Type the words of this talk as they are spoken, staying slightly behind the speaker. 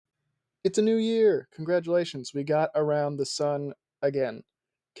It's a new year. Congratulations. We got around the sun again.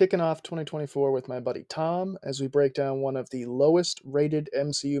 Kicking off 2024 with my buddy Tom as we break down one of the lowest rated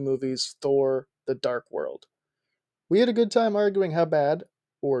MCU movies, Thor: The Dark World. We had a good time arguing how bad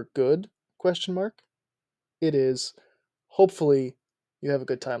or good question mark it is. Hopefully you have a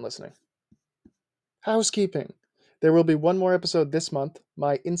good time listening. Housekeeping. There will be one more episode this month,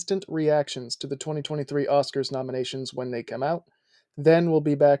 my instant reactions to the 2023 Oscars nominations when they come out. Then we'll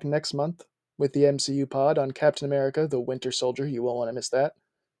be back next month with the MCU pod on Captain America, the Winter Soldier. You won't want to miss that.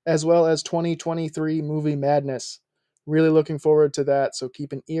 As well as 2023 movie madness. Really looking forward to that, so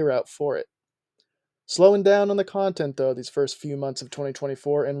keep an ear out for it. Slowing down on the content, though, these first few months of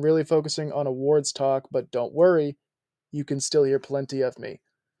 2024 and really focusing on awards talk, but don't worry, you can still hear plenty of me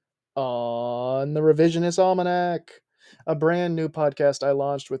on the Revisionist Almanac, a brand new podcast I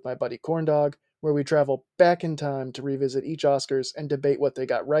launched with my buddy Corndog, where we travel back in time to revisit each Oscars and debate what they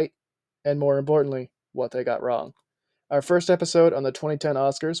got right, and more importantly, what they got wrong. Our first episode on the 2010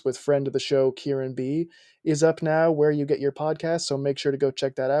 Oscars with friend of the show Kieran B is up now where you get your podcast, so make sure to go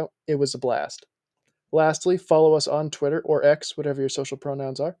check that out. It was a blast. Lastly, follow us on Twitter or X, whatever your social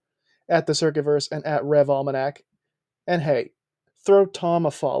pronouns are, at the Circuitverse and at Rev Almanac. And hey, throw Tom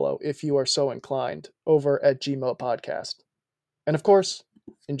a follow if you are so inclined over at Gmo Podcast. And of course,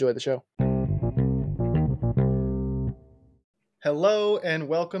 enjoy the show. Hello and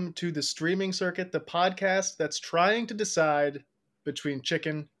welcome to the Streaming Circuit, the podcast that's trying to decide between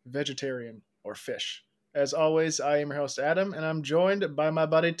chicken, vegetarian, or fish. As always, I am your host Adam, and I'm joined by my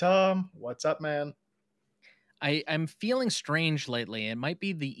buddy Tom. What's up, man? I'm feeling strange lately. It might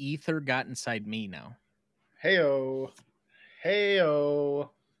be the ether got inside me now. Heyo. Heyo.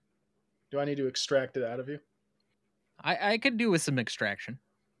 Do I need to extract it out of you? I could do with some extraction.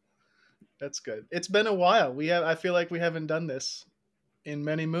 That's good. It's been a while. I feel like we haven't done this in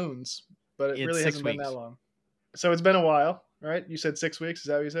many moons, but it really hasn't been that long. So it's been a while, right? You said 6 weeks. Is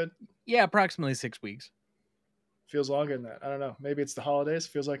that what you said? Yeah, approximately 6 weeks. Feels longer than that. I don't know. Maybe it's the holidays.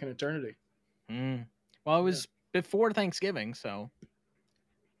 Feels like an eternity. Well, it was before Thanksgiving, so.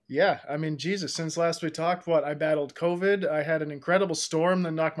 Yeah, I mean, Jesus, since last we talked, I battled COVID. I had an incredible storm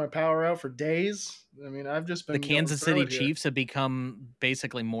that knocked my power out for days. I mean, I've just been. The Kansas City Chiefs have become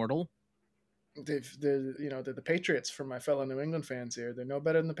basically mortal. They're the Patriots for my fellow New England fans here. They're no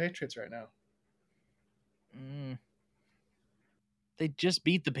better than the Patriots right now. They just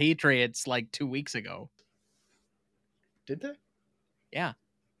beat the Patriots like 2 weeks ago. Did they? Yeah.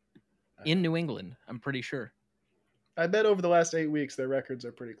 In New England, I'm pretty sure. I bet over the last 8 weeks, their records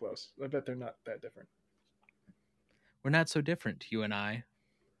are pretty close. I bet they're not that different. We're not so different, you and I.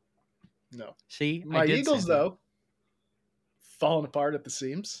 No. See? My Eagles, though, falling apart at the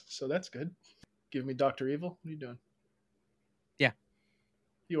seams, so that's good. Give me Dr. Evil. What are you doing? Yeah.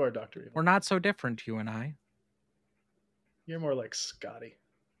 You are Dr. Evil. We're not so different, you and I. You're more like Scotty.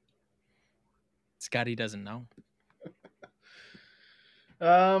 Scotty doesn't know.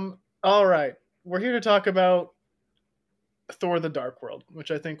 All right. We're here to talk about Thor: The Dark World,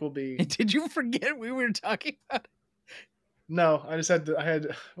 which I think will be. Did you forget we were talking about it? No, I just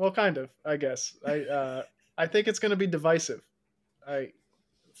had. Well, kind of. I guess. I think it's going to be divisive.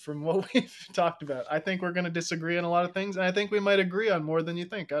 From what we've talked about, I think we're going to disagree on a lot of things, and I think we might agree on more than you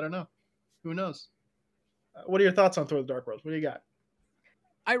think. I don't know. Who knows? What are your thoughts on Thor: The Dark World? What do you got?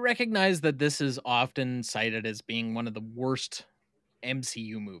 I recognize that this is often cited as being one of the worst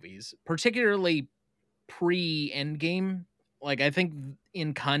MCU movies, particularly pre-Endgame. Like, I think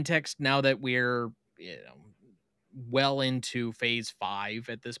in context, now that we're well into phase 5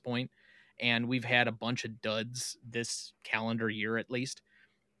 at this point, and we've had a bunch of duds this calendar year at least.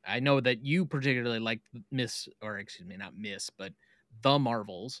 I know that you particularly like but The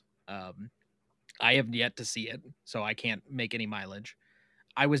Marvels. I have yet to see it, so I can't make any mileage.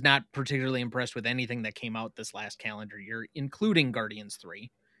 I was not particularly impressed with anything that came out this last calendar year, including Guardians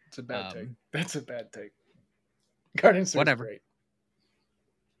 3. It's a bad take. That's a bad take. Guardians 3 is great.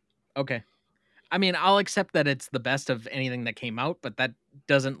 Okay. I mean, I'll accept that it's the best of anything that came out, but that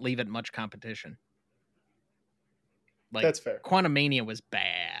doesn't leave it much competition. Like, that's fair. Quantumania was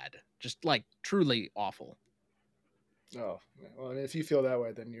bad. Just, like, truly awful. Oh, well, if you feel that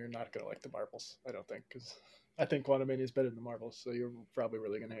way, then you're not going to like the Marvels, I don't think, because I think Quantumania is better than the Marvels, so you're probably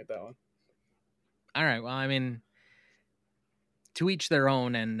really going to hate that one. All right, well, I mean, to each their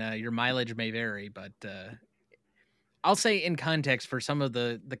own, and your mileage may vary, but I'll say in context for some of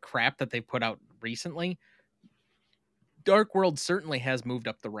the crap that they've put out recently, Dark World certainly has moved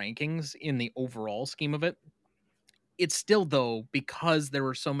up the rankings in the overall scheme of it. It's still, though, because there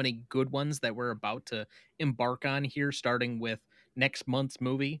were so many good ones that we're about to embark on here, starting with next month's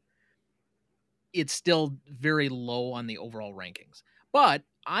movie, it's still very low on the overall rankings. But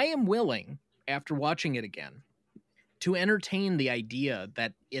I am willing, after watching it again, to entertain the idea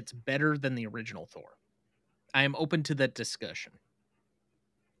that it's better than the original Thor. I am open to that discussion.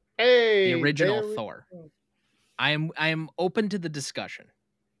 The Hey, original there we Thor. go. I am open to the discussion.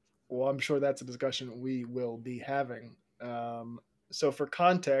 Well, I'm sure that's a discussion we will be having. So, for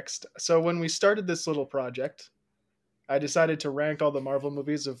context, so when we started this little project, I decided to rank all the Marvel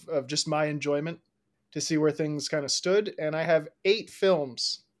movies of just my enjoyment to see where things kind of stood. And I have 8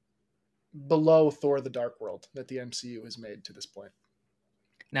 films below Thor the Dark World that the MCU has made to this point.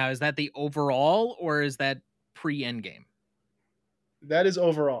 Now, is that the overall or is that pre-Endgame? That is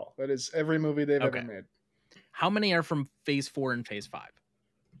overall. That is every movie they've ever Okay. made. How many are from Phase 4 and Phase 5?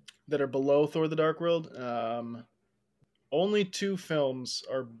 That are below Thor the Dark World. Only 2 films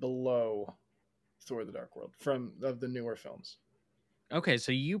are below Thor the Dark World from of the newer films. Okay,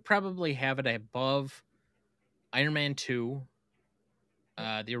 so you probably have it above Iron Man 2,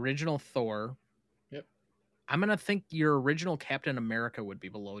 Yep. the original Thor. Yep. I'm going to think your original Captain America would be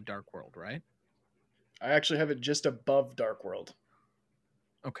below Dark World, right? I actually have it just above Dark World.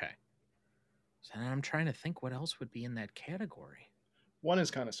 Okay. So I'm trying to think what else would be in that category. One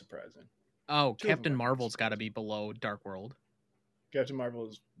is kind of surprising. Oh, 2 of them Captain are kind of Marvel's got to be surprising. below Dark World. Captain Marvel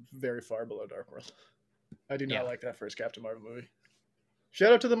is very far below Dark World. I do not Yeah. like that first Captain Marvel movie.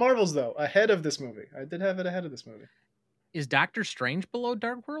 Shout out to the Marvels though, ahead of this movie. I did have it ahead of this movie. Is Doctor Strange below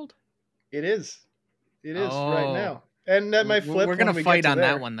Dark World? It is. It is right Oh, now. And that might we're flip going to when we get fight to on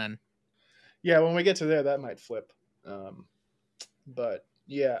that there. one then. Yeah, when we get to there, that might flip. But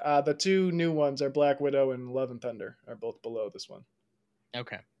yeah, the 2 new ones are Black Widow and Love and Thunder are both below this one.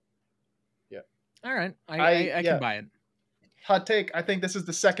 Okay. Yeah. All right. I can Yeah. buy it. Hot take. I think this is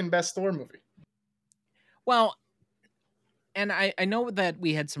the second best Thor movie. Well, and I know that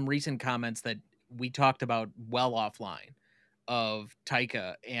we had some recent comments that we talked about well offline of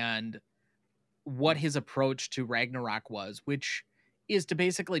Taika and what his approach to Ragnarok was, which is to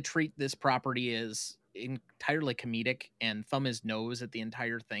basically treat this property as entirely comedic and thumb his nose at the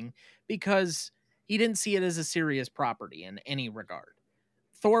entire thing because he didn't see it as a serious property in any regard.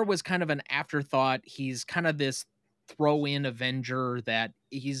 Thor was kind of an afterthought. He's kind of this throw in Avenger that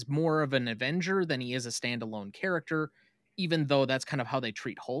he's more of an Avenger than he is a standalone character, even though that's kind of how they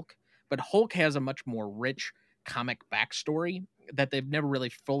treat Hulk. But Hulk has a much more rich comic backstory that they've never really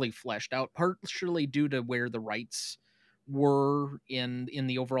fully fleshed out, partially due to where the rights were in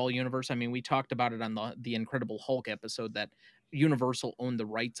the overall universe. I mean, we talked about it on the Incredible Hulk episode that Universal owned the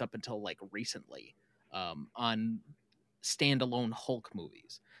rights up until like recently on standalone Hulk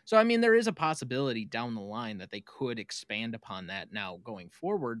movies. So I mean, there is a possibility down the line that they could expand upon that now going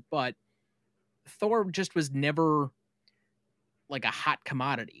forward, but Thor just was never like a hot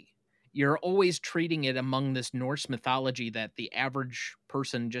commodity. You're always treating it among this Norse mythology that the average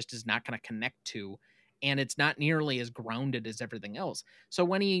person just is not going to connect to, and it's not nearly as grounded as everything else. So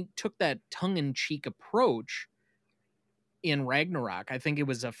when he took that tongue-in-cheek approach in Ragnarok, I think it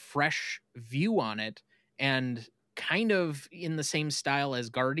was a fresh view on it and kind of in the same style as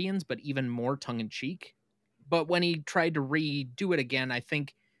Guardians, but even more tongue-in-cheek. But when he tried to redo it again, I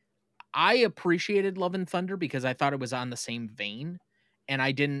think I appreciated Love and Thunder because I thought it was on the same vein, and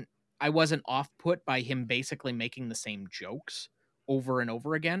I wasn't off put by him basically making the same jokes over and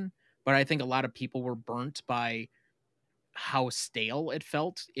over again. But I think a lot of people were burnt by how stale it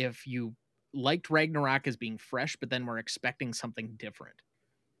felt if you liked Ragnarok as being fresh, but then were expecting something different.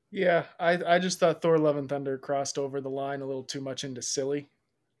 Yeah, I just thought Thor: Love and Thunder crossed over the line a little too much into silly,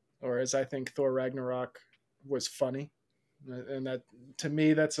 whereas I think Thor Ragnarok was funny, and that to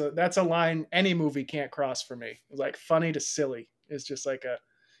me that's a line any movie can't cross for me. Like funny to silly is just like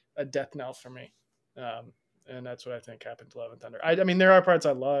a death knell for me, and that's what I think happened to Love and Thunder. I mean, there are parts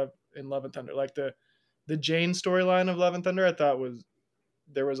I love in Love and Thunder, like the Jane storyline of Love and Thunder. I thought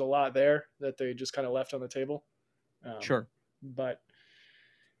there was a lot there that they just kind of left on the table. Um, Sure. but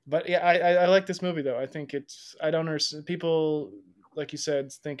yeah, I like this movie though. I think I don't understand people like you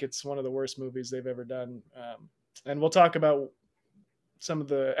said think it's one of the worst movies they've ever done. And we'll talk about some of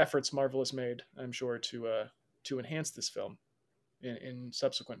the efforts Marvel has made, I'm sure, to enhance this film in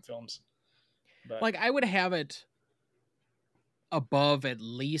subsequent films. But Like I would have it above at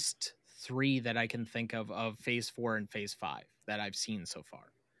least 3 that I can think of Phase 4 and Phase 5 that I've seen so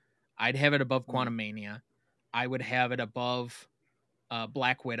far. I'd have it above mm, Quantum Mania. I would have it above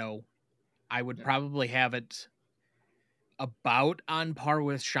Black Widow. I would yeah. probably have it about on par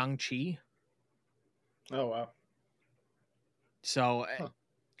with Shang-Chi. Oh wow. So, Huh.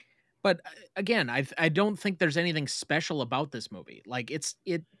 but again, I don't think there's anything special about this movie. Like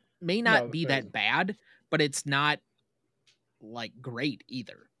it. may not No, be that bad, but it's not like great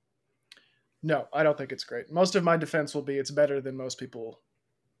either. no, I don't think it's great. Most of my defense will be it's better than most people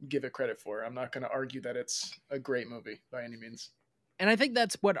give it credit for. I'm not going to argue that it's a great movie by any means. And I think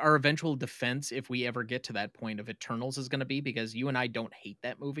that's what our eventual defense, if we ever get to that point of Eternals, is going to be, because you and I don't hate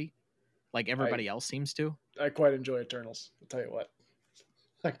that movie like everybody else seems to. I quite enjoy Eternals. I'll tell you what.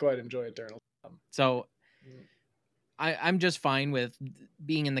 I quite enjoy Eternals. So I'm just fine with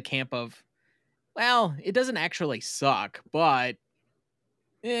being in the camp of, well, it doesn't actually suck, but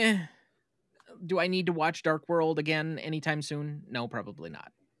do I need to watch Dark World again anytime soon? No, probably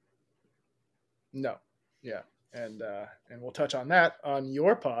not. No. Yeah. And we'll touch on that on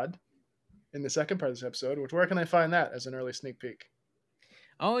your pod in the second part of this episode, which where can I find that as an early sneak peek?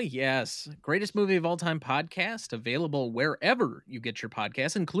 Oh, yes. Greatest Movie of All Time podcast, available wherever you get your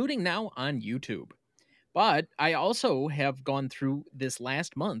podcasts, including now on YouTube. But I also have gone through this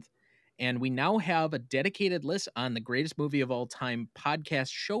last month, and we now have a dedicated list on the Greatest Movie of All Time podcast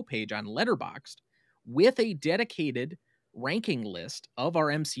show page on Letterboxd with a dedicated ranking list of our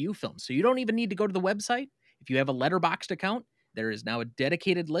MCU films. So you don't even need to go to the website. If you have a Letterboxd account, there is now a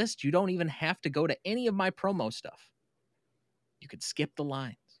dedicated list. You don't even have to go to any of my promo stuff. You could skip the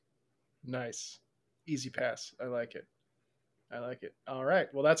lines. Nice. Easy pass. I like it. I like it. All right.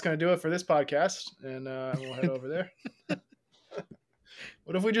 Well, that's going to do it for this podcast, and we'll head over there.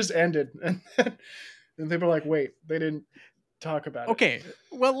 What if we just ended and people are like, "Wait, they didn't talk about it." Okay.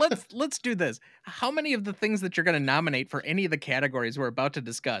 Well, let's do this. How many of the things that you're going to nominate for any of the categories we're about to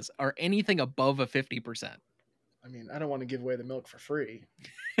discuss are anything above a 50%? I mean, I don't want to give away the milk for free,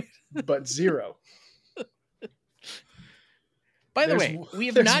 but 0. By the way, we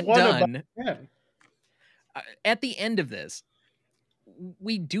have not done at the end of this.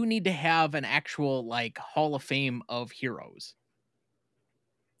 We do need to have an actual like Hall of Fame of heroes.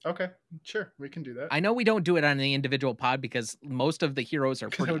 Okay, sure, we can do that. I know we don't do it on the individual pod because most of the heroes are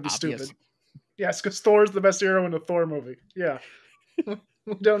pretty obvious. Stupid. Yes, because Thor's the best hero in a Thor movie. Yeah,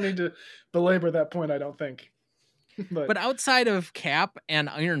 we don't need to belabor that point. I don't think. But outside of Cap and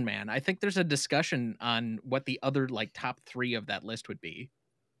Iron Man, I think there's a discussion on what the other like top 3 of that list would be.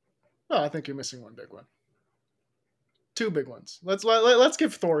 Well, I think you're missing one big one. 2 big ones. Let's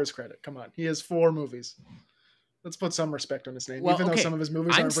give Thor his credit. Come on, he has 4 movies. Let's put some respect on his name, even though some of his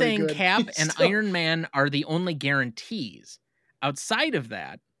movies aren't very good. I'm saying Cap and Iron Man are the only guarantees. Outside of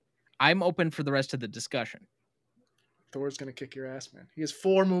that, I'm open for the rest of the discussion. Thor's gonna kick your ass, man. He has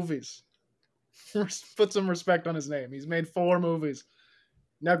 4 movies. Put some respect on his name. He's made 4 movies.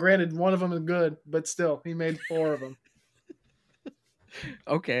 Now, granted, one of them is good, but still, he made 4 of them.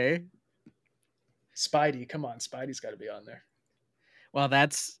 Okay. Spidey, come on, Spidey's got to be on there. Well,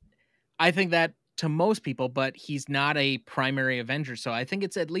 I think that to most people, but he's not a primary Avenger, so I think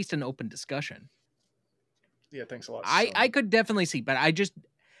it's at least an open discussion. Yeah, thanks a lot. I could definitely see, but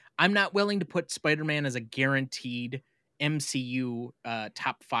I'm not willing to put Spider-Man as a guaranteed MCU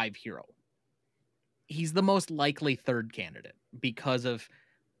top 5 hero. He's the most likely third candidate because of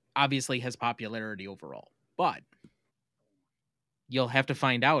obviously his popularity overall, but you'll have to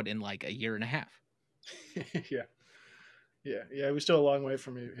find out in like a year and a half. Yeah. We're still a long way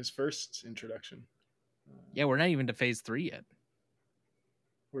from his first introduction. Yeah, we're not even to phase 3 yet.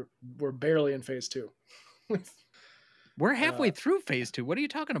 We're barely in phase 2. We're halfway through phase 2. What are you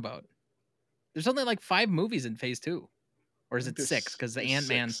talking about? There's only like 5 movies in phase 2, or is it 6? Because the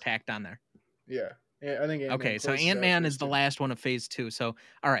Ant-Man's tacked on there. Yeah, I think. Ant-Man okay, so Ant-Man is the last one of phase 2. So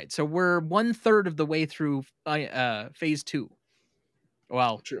all right, so we're 1/3 of the way through phase 2.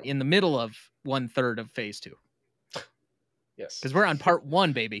 Well, true. In the middle of 1/3 of phase 2. Yes, because we're on part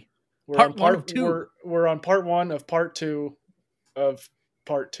 1, baby. We're on part 1 of 2. We're on part 1 of part 2 of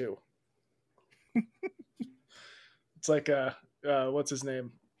part 2. It's like what's his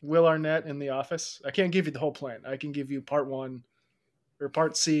name? Will Arnett in The Office. I can't give you the whole plan. I can give you part 1 or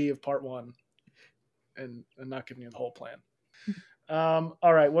part C of part 1, and not giving you the whole plan.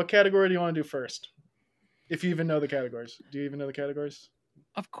 All right, what category do you want to do first? If you even know the categories. Do you even know the categories?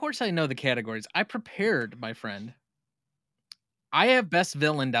 Of course I know the categories. I prepared, my friend. I have best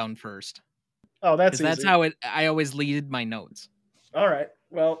villain down first. Oh, that's easy. That's how I always lead my notes. All right.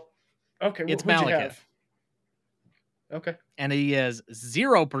 Well, okay. It's Malekith. Okay. And he has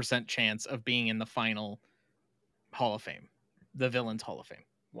 0% chance of being in the final Hall of Fame, the Villains Hall of Fame.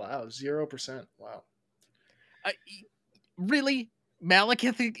 Wow, 0%. Wow. Really?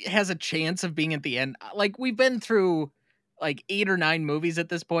 Malekith has a chance of being at the end? Like, we've been through like 8 or 9 movies at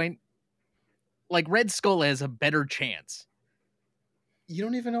this point. Like, Red Skull has a better chance. You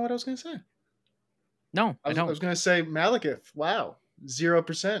don't even know what I was going to say. No, I don't. I was going to say Malekith. Wow.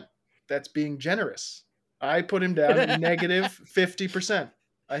 0%. That's being generous. I put him down at negative 50%.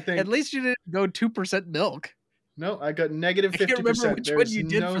 I At think least you didn't go 2% milk. no, I got negative I can't remember 50%. which one There's you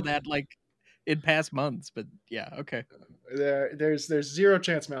did for no that, like in past months, but yeah, okay. there's zero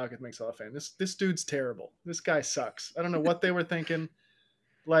chance Malekith makes Hall of Fame. This dude's terrible. This guy sucks. I don't know what they were thinking.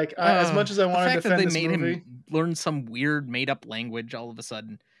 Like as much as I The want to fact that defend they this made movie, him learn some weird made up language all of a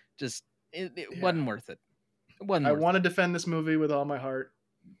sudden, just it yeah, wasn't worth it. It wasn't I worth want it. to defend this movie with all my heart,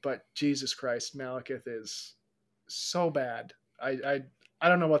 but Jesus Christ, Malekith is so bad. I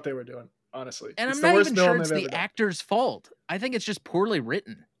don't know what they were doing. Honestly, And it's I'm the not worst even villain sure they've it's ever the done. actor's fault. I think it's just poorly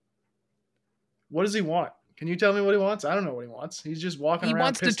written. What does he want? Can you tell me what he wants? I don't know what he wants. He's just walking He around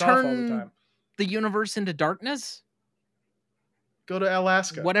wants to pissed off all the turn time. the universe into darkness, Go to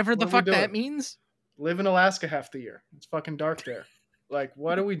Alaska. whatever What the are we fuck that doing? means. Live in Alaska half the year. It's fucking dark there. Like,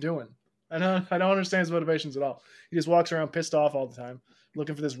 what are we doing? I don't understand his motivations at all. He just walks around pissed off all the time,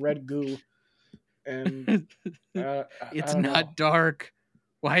 looking for this red goo, and I It's don't know. not dark.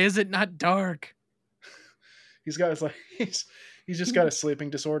 Why is it not dark? He's got his like he's just got a sleeping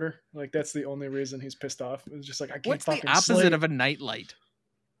disorder. Like that's the only reason he's pissed off. It's just like I can't What's the fucking opposite sleep. of a nightlight?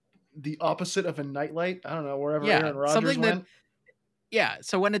 The opposite of a nightlight. I don't know. Wherever Yeah, Aaron Rodgers something that went, yeah,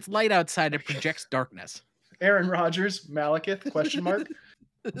 so when it's light outside it projects darkness. Aaron Rodgers, Malekith? Question mark.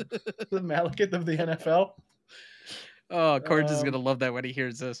 The Malekith of the NFL. Oh, Cords is gonna Um, love that when he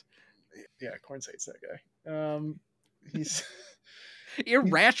hears this. yeah, Corns hates that guy. He's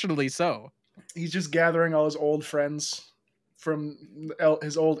Irrationally so. he's just gathering all his old friends from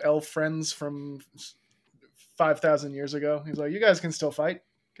his old elf friends from 5,000 years ago. He's like, you guys can still fight.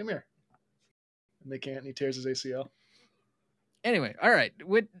 Come here. And they can't. And he tears his ACL. Anyway, all right.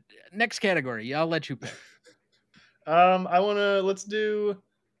 Next category? I'll let you pick. Let's do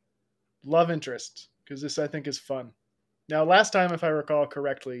love interest because this I think is fun. Now, last time, if I recall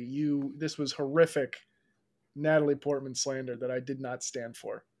correctly, this was horrific Natalie Portman slander that I did not stand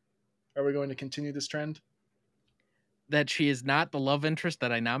for. Are we going to continue this trend? That she is not the love interest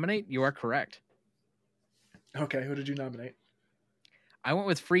that I nominate? You are correct. Okay, who did you nominate? I went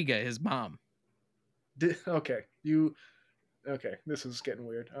with Frigga, his mom. Okay, okay, this is getting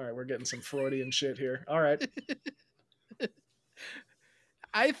weird. All right, we're getting some Freudian shit here. All right.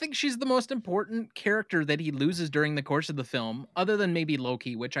 I think she's the most important character that he loses during the course of the film, other than maybe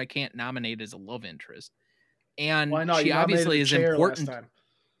Loki, which I can't nominate as a love interest. And Why not? she You nominated obviously the is chair last important. time.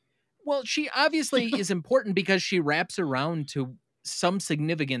 Well, she obviously is important because she wraps around to some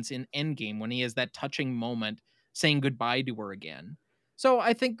significance in Endgame when he has that touching moment saying goodbye to her again. So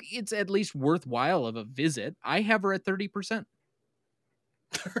I think it's at least worthwhile of a visit. I have her at 30%.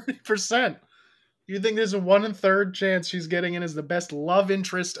 30%. You think there's a 1/3 chance she's getting in as the best love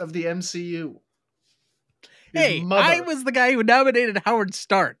interest of the MCU? His Hey, I mother, was the guy who nominated Howard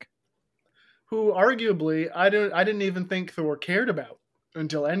Stark. who arguably I didn't even think Thor cared about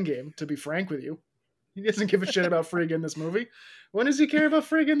until Endgame, to be frank with you. He doesn't give a shit about Frigga in this movie. When does he care about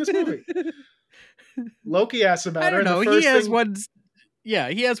Frigga in this movie? Loki asks I about her, don't and the know. He first has thing one. Yeah,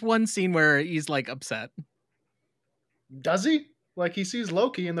 he has one scene where he's like upset. does he? Like he sees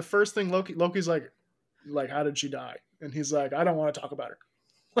Loki, and the first thing Loki's like, how did she die? And he's like, I don't want to talk about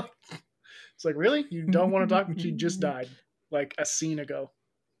her. It's like, really? You don't want to talk? She just died like a scene ago.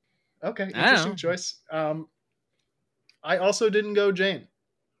 Okay, I interesting don't know. choice. I also didn't go Jane, All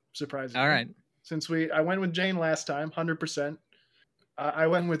surprisingly. right. Since I went with Jane last time, 100%. I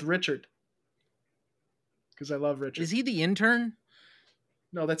went with Richard because I love Richard. Is he the intern?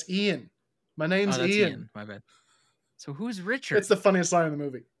 No, that's Ian. My Oh, name's that's Ian. Ian. My bad. So who's Richard? It's the funniest line in the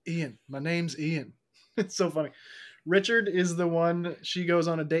movie. Ian. My name's Ian. It's so funny. Richard is the one she goes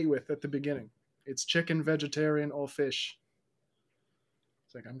on a date with at the beginning. It's chicken, vegetarian, or fish.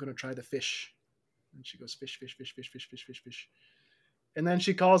 It's like, I'm going to try the fish. And she goes, fish, fish, fish, fish, fish, fish, fish, fish. And then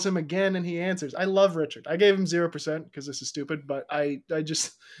she calls him again and he answers. I love Richard. I gave him 0% because this is stupid, but I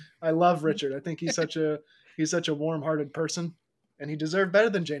love Richard. I think he's such a warm-hearted person, and he deserved better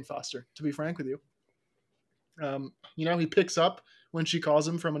than Jane Foster, to be frank with you. He picks up when she calls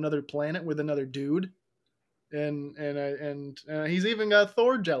him from another planet with another dude, and he's even got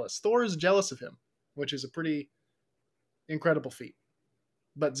Thor jealous. Thor is jealous of him, which is a pretty incredible feat,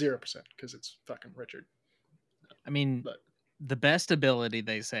 but 0% because it's fucking Richard. I mean, But the best ability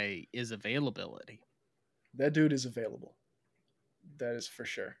they say is availability. that dude is available. That is for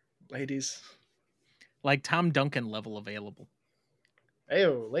sure, ladies. Like Tom Duncan level available.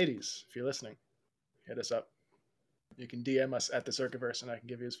 Heyo, ladies, if you're listening, hit us up. You can DM us at the Circuverse, and I can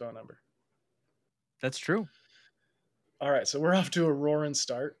give you his phone number. That's true. All right, so we're off to a roaring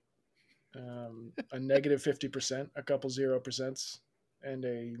start. A negative 50%, a couple 0%. and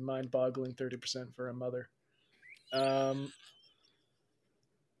a mind-boggling 30% for a mother. Um,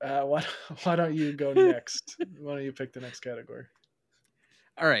 why, why don't you go next? Why don't you pick the next category?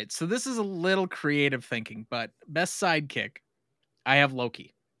 All right, so this is a little creative thinking, but best sidekick, I have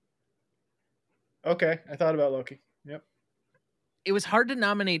Loki. Okay, I thought about Loki. Yep. It was hard to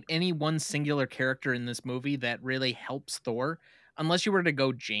nominate any one singular character in this movie that really helps Thor, unless you were to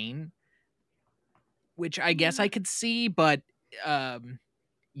go Jane, which I guess I could see, but um,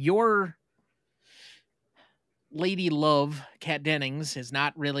 your Lady Love, Kat Dennings, is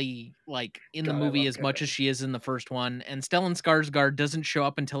not really like in the God, I movie love as Kat much as Dennings. she is in the first one. And Stellan Skarsgård doesn't show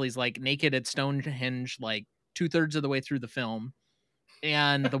up until he's like naked at Stonehenge, like 2/3 of the way through the film.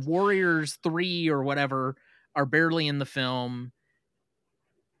 And the Warriors 3 or whatever are barely in the film.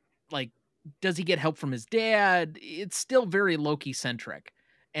 Like, does he get help from his dad? It's still very Loki centric.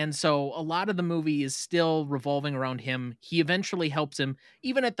 And so a lot of the movie is still revolving around him. He eventually helps him,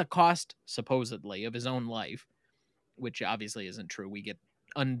 even at the cost, supposedly, of his own life, which obviously isn't true. We get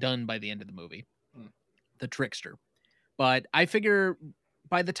undone by the end of the movie, Hmm. the trickster. But I figure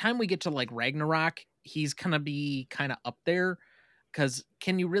by the time we get to like Ragnarok, he's gonna be kind of up there. Because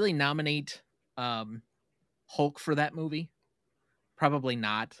can you really nominate um, Hulk for that movie? Probably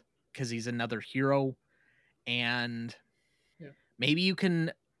not, because he's another hero. And Yeah. maybe you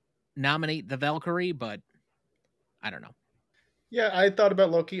can nominate the Valkyrie, but I don't know. Yeah, I thought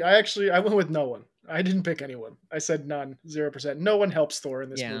about Loki. I went with no one. I didn't pick anyone. I said none, 0%. No one helps Thor in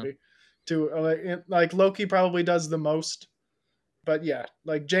this Yeah. movie. To like Loki probably does the most, but yeah,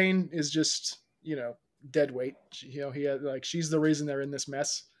 like Jane is just dead weight. He had, like she's the reason they're in this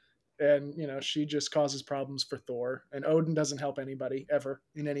mess, and she just causes problems for Thor. And Odin doesn't help anybody ever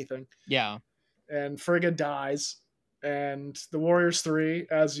in anything. Yeah. And Frigga dies, and the Warriors 3,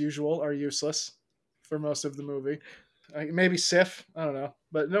 as usual, are useless for most of the movie. Maybe Sif, I don't know,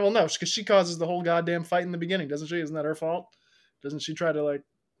 but no, well, no, because she causes the whole goddamn fight in the beginning, doesn't she? Isn't that her fault? Doesn't she try to like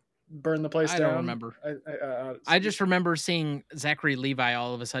burn the place I don't down? remember. I just remember seeing Zachary Levi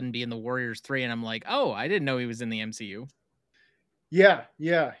all of a sudden be in the Warriors 3, and I'm like, oh, I didn't know he was in the MCU. yeah,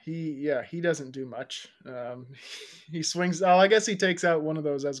 he doesn't do much. He swings. Oh, I guess he takes out one of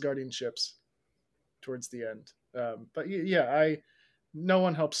those Asgardian ships towards the end. But yeah, I no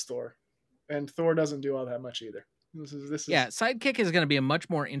one helps Thor, and Thor doesn't do all that much either. This is Yeah, Sidekick is going to be a much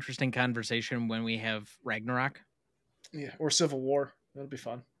more interesting conversation when we have Ragnarok. yeah, or Civil War. That'll be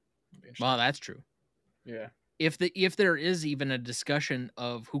fun. That'll be Well, interesting. that's true. Yeah, If there is even a discussion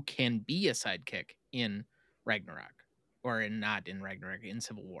of who can be a sidekick in Ragnarok, or in not in Ragnarok, in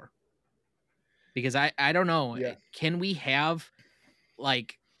Civil War, because I don't know, yeah. can we have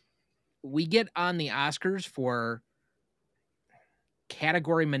like we get on the Oscars for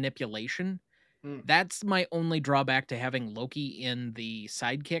category manipulation. Mm, That's my only drawback to having Loki in the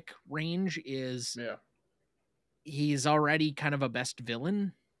sidekick range is yeah. he's already kind of a best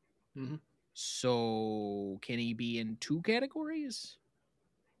villain. Hmm. So can he be in two categories?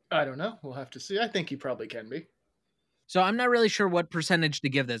 I don't know. We'll have to see. I think he probably can be. So I'm not really sure what percentage to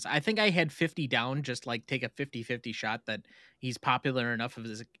give this. I think I had 50 down, just like take a 50-50 shot that he's popular enough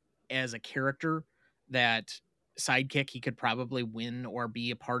as a character that sidekick he could probably win or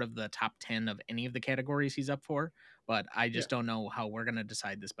be a part of the top 10 of any of the categories he's up for. But I Yeah, just don't know how we're going to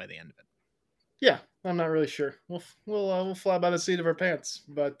decide this by the end of it. yeah. I'm not really sure. We'll fly by the seat of our pants,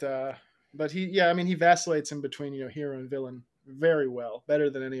 but he yeah. I mean, he vacillates in between hero and villain very well, better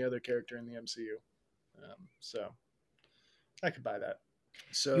than any other character in the MCU. So I could buy that.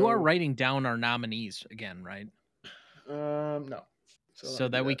 You are So writing down our nominees again, right? no. So let So me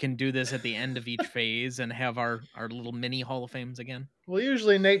do that we that. can do this at the end of each phase and have our little mini Hall of Fames again. Well,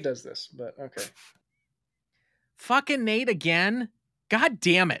 usually Nate does this, but okay. Fucking Nate again. God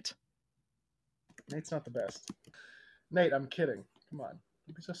damn it. Nate's not the best. Nate, I'm kidding. Come on.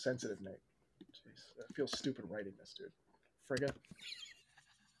 Don't be so sensitive, Nate. Jeez, I feel stupid writing this, dude. Frigga.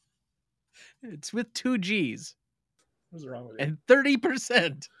 It's with two G's What's wrong with you? and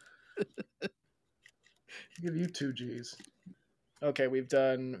 30%. I'll give you two G's. Okay, we've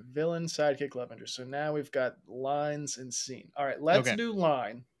done villain, sidekick, love interest. So now we've got lines and scene. All right, let's Okay. do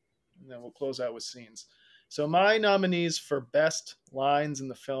line, and then we'll close out with scenes. So my nominees for best lines in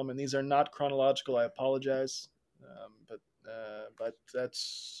the film, and these are not chronological. I apologize, but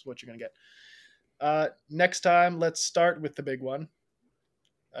that's what you're gonna get. Next time, let's start with the big one.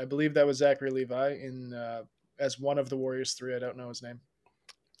 I believe that was Zachary Levi in as one of the Warriors 3. I don't know his name.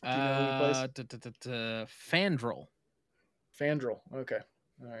 Do you know who he plays? Fandral. Fandral. Okay.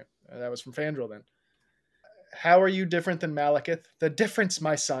 All right. That was from Fandral then. How are you different than Malekith? The difference,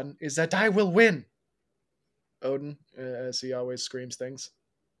 my son, is that I will win. Odin, as he always screams things.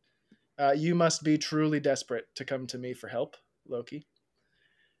 You must be truly desperate to come to me for help, Loki.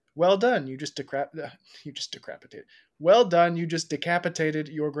 Well done, you just decapitated. Well done, you just decapitated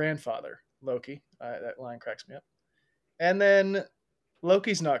your grandfather, Loki. That line cracks me up. And then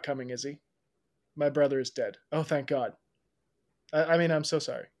Loki's not coming, is he? My brother is dead. Oh, thank God. I mean, I'm so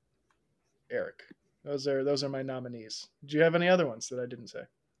sorry, Eric. Those are my nominees. Do you have any other ones that I didn't say?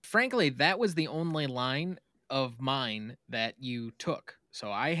 Frankly, that was the only line of mine that you took.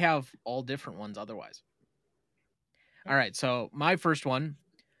 So I have all different ones otherwise. All right. So my first one,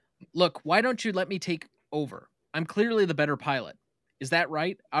 look, why don't you let me take over? I'm clearly the better pilot. Is that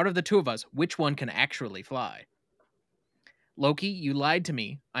right? Out of the two of us, which one can actually fly? Loki, you lied to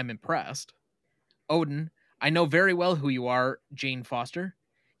me. I'm impressed. Odin, I know very well who you are, Jane Foster.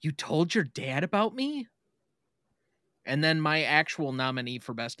 You told your dad about me? And then my actual nominee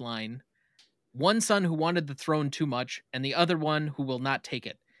for best line, one son who wanted the throne too much, and the other one who will not take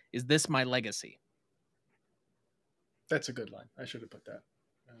it. Is this my legacy? That's a good line. I should have put that.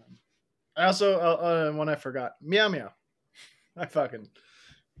 I also one I forgot. Meow meow. I fucking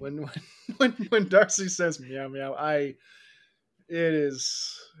when when Darcy says meow meow,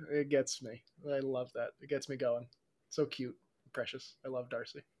 it gets me. I love that. It gets me going. So cute, precious. I love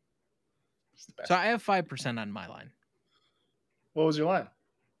Darcy. It's the So best. I have 5% on my line. What was your line?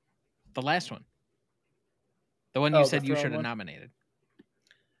 The last one. The one you Oh, the said you throne should have one. nominated.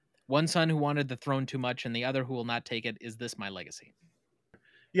 One son who wanted the throne too much, and the other who will not take it. Is this my legacy?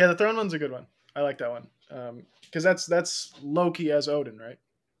 Yeah, the throne one's a good one. I like that one. Because that's Loki as Odin, right?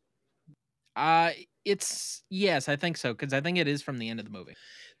 Uh it's yes, I think so, because I think it is from the end of the movie.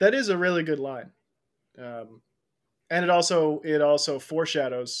 That is a really good line. And it also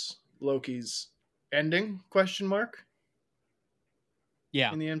foreshadows Loki's ending question mark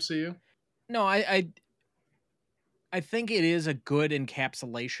Yeah. in the MCU. No, I think it is a good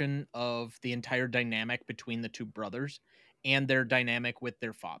encapsulation of the entire dynamic between the two brothers and their dynamic with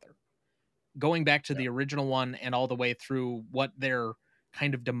their father. Going back to Yeah. the original one and all the way through what their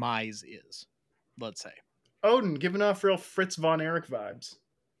kind of demise is, let's say. Odin giving off real Fritz von Erich vibes.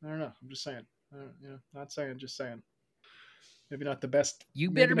 I don't know. I'm just saying. Not saying. Just saying. Maybe not the best. You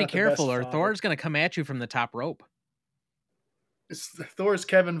Maybe better be not the careful best or father. Thor's going to come at you from the top rope. It's Thor's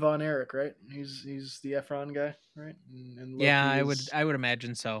Kevin von Erich, right? He's the Efron guy, right? And Yeah, Loki is I would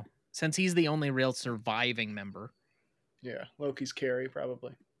imagine so. Since he's the only real surviving member. yeah. Loki's Carrie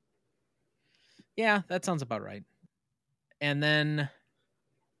probably. Yeah, that sounds about right. And then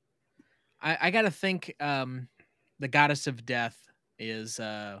I got to think the goddess of death is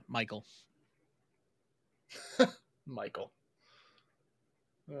Michael. Michael.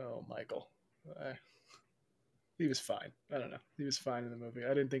 Oh, Michael. Uh, he was fine. I don't know. He was fine in the movie. I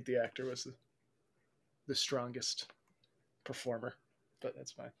didn't think the actor was the strongest performer, but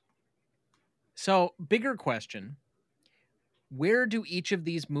that's fine. So, bigger question. Where do each of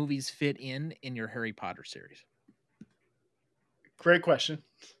these movies fit in your Harry Potter series? Great question.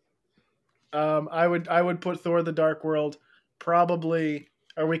 I would put Thor: The Dark World probably.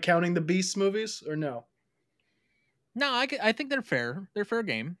 Are we counting the Beast movies or no? No, I think they're fair. They're fair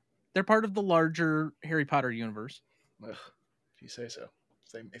game. They're part of the larger Harry Potter universe. Ugh, if you say so.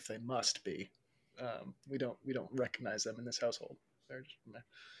 If they must be, we don't recognize them in this household. They're just,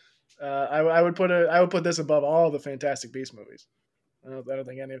 I would put this above all the Fantastic Beast movies. I don't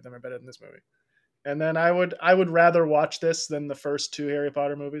think any of them are better than this movie. And then I would rather watch this than the first two Harry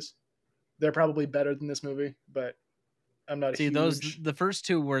Potter movies. They're probably better than this movie, but I'm not a See, huge. the first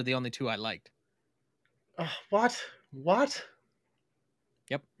two were the only two I liked. What? What?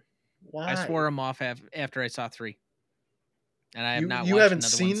 Yep. I swore Why? them off after I saw 3. And I have You not you watched haven't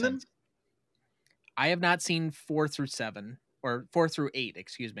another one seen them? since. I have not seen 4 through 7 or 4 through 8,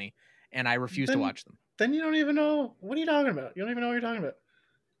 excuse me, and I refuse to Then watch them. then you don't even know what are you talking about. You don't even know what you're talking about.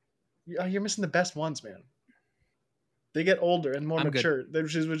 You're missing the best ones, man. They get older and more I'm good. mature,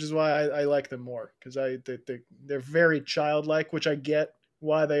 which is why I like them more because they're very childlike, which I get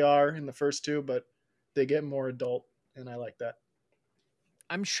why they are in the first two, but they get more adult, and I like that.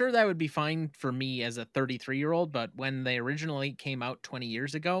 I'm sure that would be fine for me as a 33-year-old, but when they originally came out 20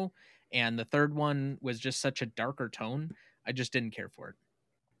 years ago and the third one was just such a darker tone, I just didn't care for it.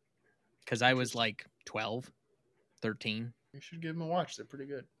 Because I was Interesting. like 12, 13. You should give them a watch. They're pretty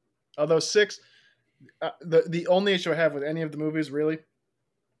good. Although six, the only issue I have with any of the movies really,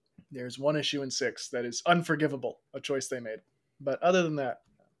 there's one issue in six that is unforgivable, a choice they made. But other than that,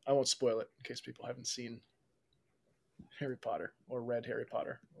 I won't spoil it in case people haven't seen Harry Potter or read Harry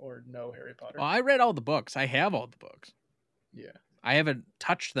Potter or know Harry Well, Potter. I read all the books. I have all the books. Yeah. I haven't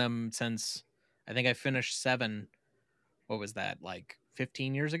touched them since I think I finished 7. What was that, like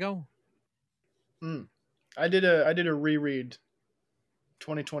 15 years ago? Mm. I did a reread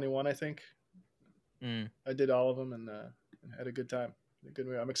 2021, I think. Mm. I did all of them and had a good time. A good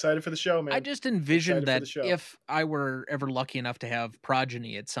movie. I'm excited for the show, I man. just envisioned Excited for that the show. if I were ever lucky enough to have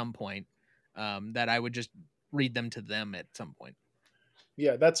progeny at some point, that I would just read them to them at some point.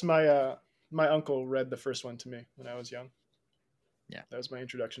 Yeah, that's my uncle read the first one to me when I was young. Yeah. That was my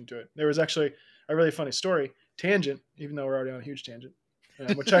introduction to it. There was actually a really funny story, tangent, even though we're already on a huge tangent,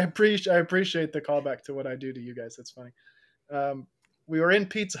 which I appreciate. I appreciate the callback to what I do to you guys. That's funny. We were in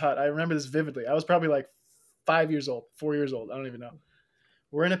Pizza Hut. I remember this vividly. I was probably like 5 years old, 4 years old. I don't even know.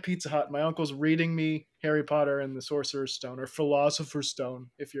 We're in a Pizza Hut. My uncle's reading me Harry Potter and the Sorcerer's Stone, or Philosopher's Stone,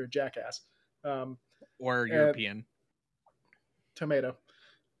 if you're a jackass. Um, Or and European. tomato.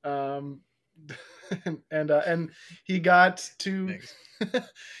 Um, and he got to Thanks.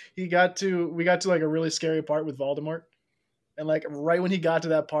 we got to like a really scary part with Voldemort, and like right when he got to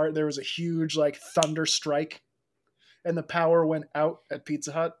that part, there was a huge like thunder strike, and the power went out at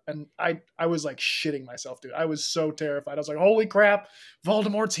Pizza Hut, and I was like shitting myself, dude. I was so terrified. I was like, holy crap,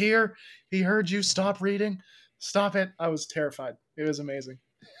 Voldemort's here. He heard you. Stop reading. Stop it. I was terrified. It was amazing.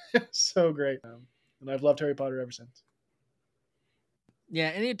 So great. And I've loved Harry Potter ever since. Yeah,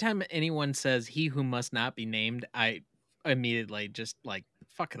 anytime anyone says "he who must not be named," I immediately just like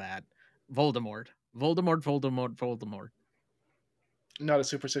fuck that. Voldemort, Voldemort, Voldemort, Voldemort. Not a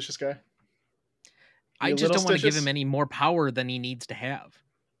superstitious guy. I You a just little don't want to give him stitious? any more power than he needs to have.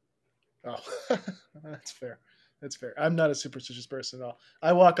 Oh, that's fair. That's fair. I'm not a superstitious person at all.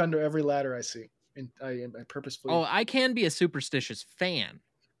 I walk under every ladder I see, and I Oh, purposefully. I can be a superstitious fan.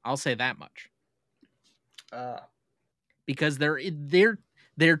 I'll say that much. Uh, Because there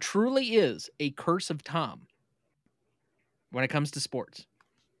truly is a curse of Tom when it comes to sports.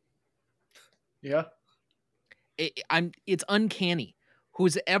 yeah. It's uncanny.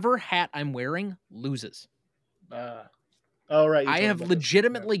 Whose ever hat I'm wearing loses. Uh, oh, right. You I told me have about this. Yeah.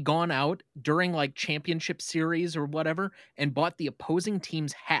 legitimately gone out during like championship series or whatever and bought the opposing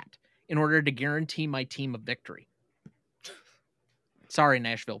team's hat in order to guarantee my team a victory. Sorry,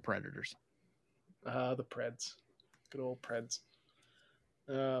 Nashville Predators. The Preds. Good old Preds.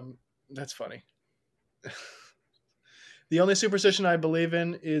 That's funny. The only superstition I believe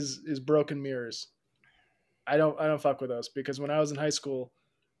in is broken mirrors. I don't fuck with those because when I was in high school,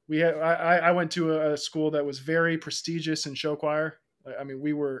 I went to a school that was very prestigious in show choir. I mean,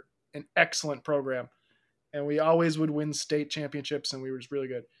 we were an excellent program, and we always would win state championships, and we were just really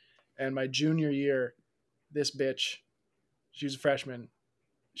good. And my junior year, this bitch, she was a freshman.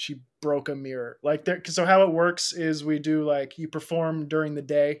 She broke a mirror. Like there, so how it works is we do like you perform during the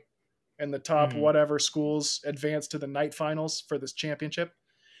day, and the top Mhm. whatever schools advance to the night finals for this championship.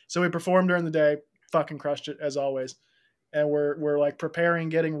 So we performed during the day, fucking crushed it as always, and we're like preparing,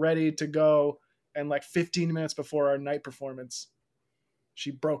 getting ready to go, and like 15 minutes before our night performance, she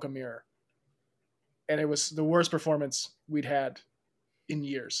broke a mirror, and it was the worst performance we'd had in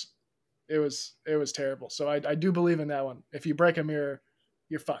years. It was terrible. So I do believe in that one. If you break a mirror,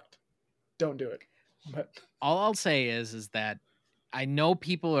 you're fucked. Don't do it. But All I'll say is that I know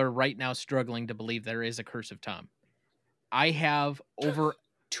people are right now struggling to believe there is a curse of Tom. I have over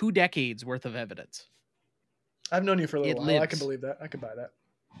 2 decades worth of evidence. I've known you for a little It while. I can lives. believe that. I can buy that.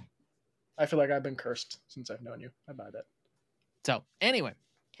 I feel like I've been cursed since I've known you. I buy that. So, anyway,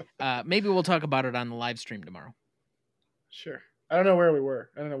 maybe we'll talk about it on the live stream tomorrow. Sure. I don't know where we were.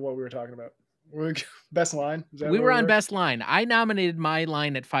 I don't know what we were talking about. Best line? Is that We where were we on were? best line. I nominated my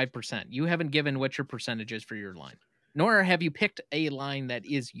line at 5%. You haven't given what your percentage is for your line, nor have you picked a line that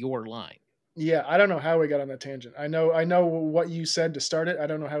is your line. Yeah, I don't know how we got on that tangent. I know what you said to start it. I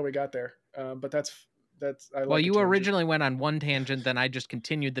don't know how we got there. But that's I Well, like a you tangent. originally went on one tangent, then I just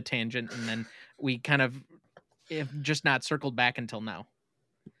continued the tangent, and then we kind of just not circled back until now.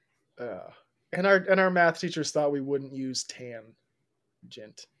 Uh, and our math teachers thought we wouldn't use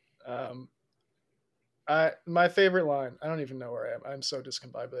tangent. Um, my favorite line. I don't even know where I am. I'm so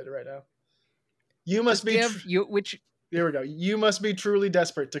discombobulated right now. You must Just be. give you which. There we go. You must be truly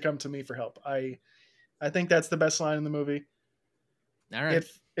desperate to come to me for help. I think that's the best line in the movie. All right.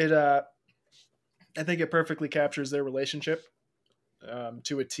 It I think it perfectly captures their relationship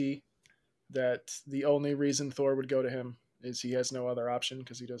to a T. That the only reason Thor would go to him is he has no other option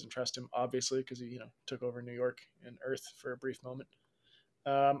because he doesn't trust him, obviously, because he took over New York and Earth for a brief moment.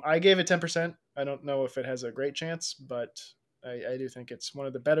 I gave it 10%. I don't know if it has a great chance, but I do think it's one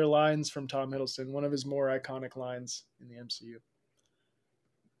of the better lines from Tom Hiddleston, one of his more iconic lines in the MCU.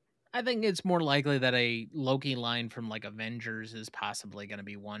 I think it's more likely that a Loki line from like Avengers is possibly going to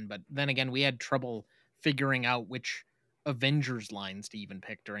be one, but then again, we had trouble figuring out which Avengers lines to even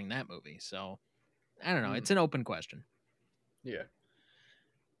pick during that movie. So I don't know. Hmm. It's an open question. Yeah.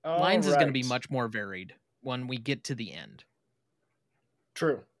 All Lines is going to be right. much more varied when we get to the end.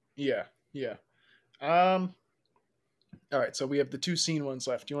 True. Yeah. Yeah. Um. All right. So we have the two scene ones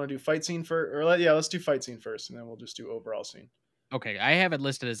left. Do you want to do fight scene first, or yeah, let's do fight scene first, and then we'll just do overall scene. Okay, I have it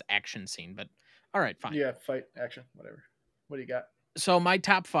listed as action scene, but all right, fine. Yeah. Fight action. Whatever. What do you got? So my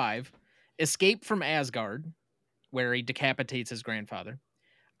top 5: Escape from Asgard, where he decapitates his grandfather.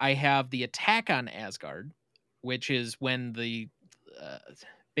 I have the attack on Asgard, which is when uh,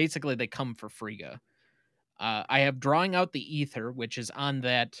 basically they come for Frigga. I have drawing out the ether, which is on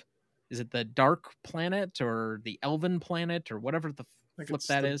that. Is it the dark planet or the elven planet or whatever the I think flip it's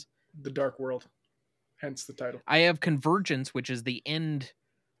that is? the Dark World, hence the title. I have convergence, which is the end,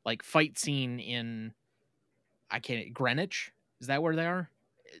 like fight scene in I can't Greenwich. Is that where they are?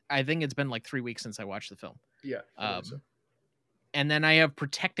 I think it's been like 3 weeks since I watched the film. Yeah, I believe so. And then I have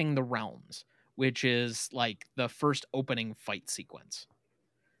protecting the realms, which is like the first opening fight sequence.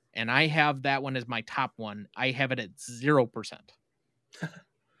 And I have that one as my top one. I have it at 0%.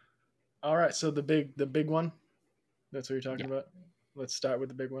 All right. So the big one. That's what you're talking Yeah. about. Let's start with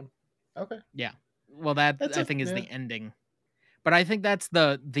the big one. Okay. Yeah. Well, that That's I a think is yeah. the ending. But I think that's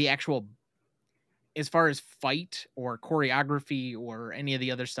the actual, as far as fight or choreography or any of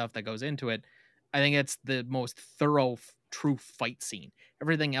the other stuff that goes into it, I think it's the most thorough true fight scene.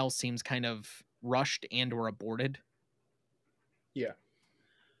 Everything else seems kind of rushed and or aborted. Yeah.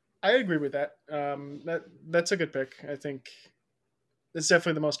 I agree with that. That's a good pick. I think it's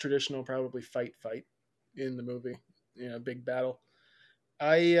definitely the most traditional, probably fight in the movie. Big battle.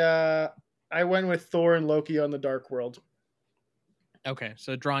 I uh, I went with Thor and Loki on the Dark World. Okay,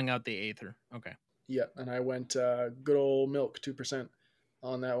 so drawing out the Aether. Okay. Yeah, and I went good old milk 2%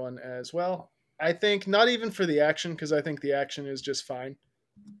 on that one as well. I think not even for the action because I think the action is just fine,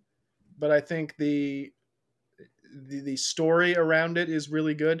 but I think the story around it is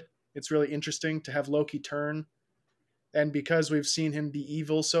really good. It's really interesting to have Loki turn, and because we've seen him be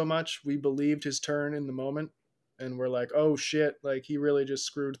evil so much, we believed his turn in the moment, and we're like, oh shit, like he really just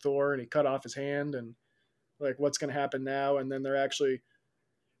screwed Thor and he cut off his hand, and like what's gonna happen now? And then they're actually,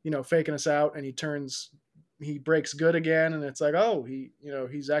 faking us out, and he breaks good again, and it's like, oh,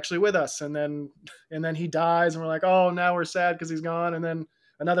 he's actually with us, and then he dies, and we're like, oh, now we're sad because he's gone, and then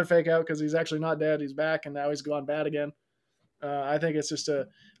another fake out because he's actually not dead, he's back, and now he's gone bad again. I think it's just a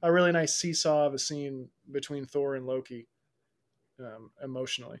really nice seesaw of a scene between Thor and Loki,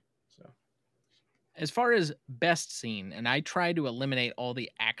 emotionally. So As far as best scene, and I try to eliminate all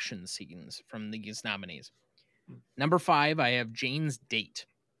the action scenes from these nominees. Number 5, I have Jane's date.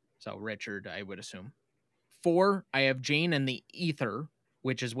 So Richard, I would assume. 4, I have Jane and the ether,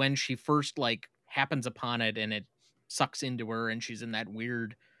 which is when she first like happens upon it and it sucks into her and she's in that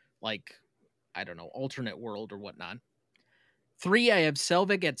weird, like, I don't know, alternate world or whatnot. 3, I have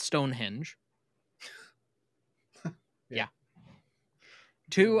Selvig at Stonehenge. yeah. Yeah.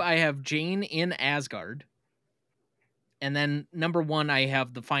 2, I have Jane in Asgard. And then number 1, I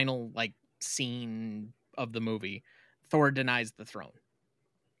have the final like scene of the movie. Thor denies the throne.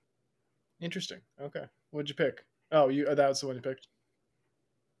 Interesting. Okay, what'd you pick? Oh, that was the one you picked.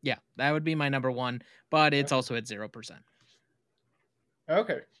 Yeah, that would be my number 1, but it's Okay. also at 0%.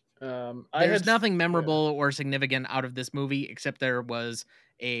 Okay. I There's had nothing yeah. memorable or significant out of this movie except there was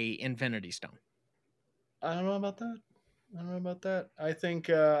a Infinity Stone. I don't know about that. I don't know about that. I think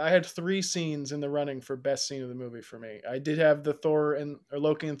I had three scenes in the running for best scene of the movie for me. I did have the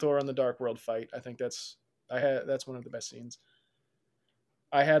Loki and Thor on the Dark World fight. I think that's one of the best scenes.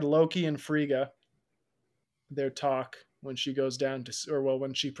 I had Loki and Frigga, their talk when she goes down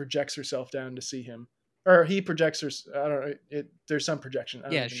when she projects herself down to see him, or he projects her. I don't know. There's some projection. I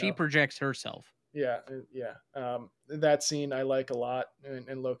don't Yeah, even she know. projects herself. Yeah, yeah. That scene I like a lot,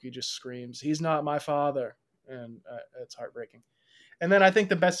 and Loki just screams, "He's not my father," and it's heartbreaking. And then I think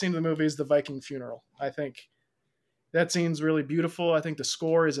the best scene of the movie is the Viking funeral. I think that scene's really beautiful. I think the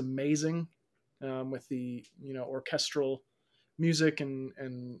score is amazing, with the orchestral music and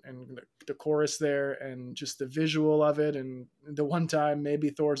the chorus there, and just the visual of it. And the one time maybe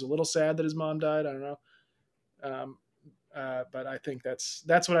Thor's a little sad that his mom died. I don't know. Um, but I think that's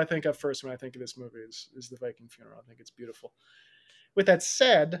what I think of first when I think of this movie is the Viking funeral. I think it's beautiful. With that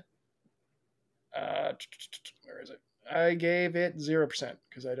said, uh, where is it? I gave it 0%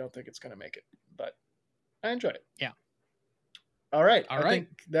 because I don't think it's going to make it, but I enjoyed it. Yeah. All right, All I right. think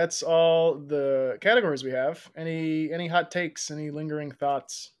that's all the categories we have. Any hot takes? Any lingering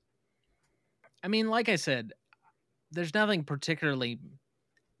thoughts? I mean, like I said, there's nothing particularly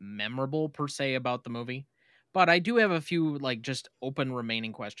memorable per se about the movie, but I do have a few like just open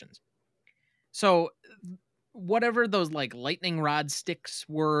remaining questions. So, whatever those like lightning rod sticks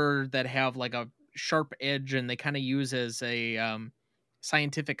were that have like a sharp edge and they kind of use as a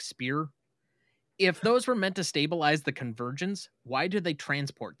scientific spear, if those were meant to stabilize the convergence, why do they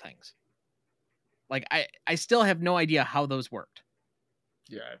transport things? Like I still have no idea how those worked.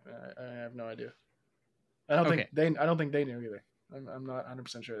 Yeah, I have no idea. Okay. I don't think they knew either. I'm not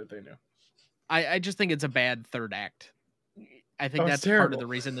 100% sure that they knew. I just think it's a bad third act. I think Oh, it's that's part of the terrible.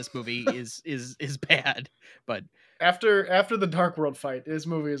 reason this movie is bad. But After the Dark World fight, this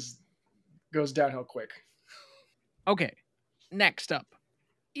movie goes downhill quick. okay. Next up.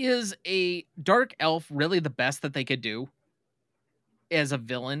 Is a dark elf really the best that they could do as a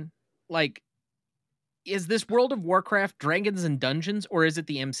villain? Like, is this World of Warcraft Dragons and Dungeons or is it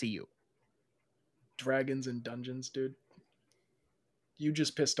the MCU? Dragons and Dungeons, dude. You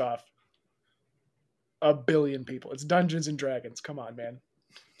just pissed off a billion people. It's Dungeons and Dragons. Come on, man.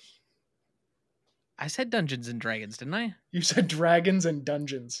 I said Dungeons and Dragons, didn't I? You said Dragons and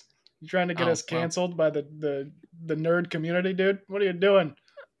Dungeons. You trying to get Oh, us well, canceled by the nerd community, dude? What are you doing?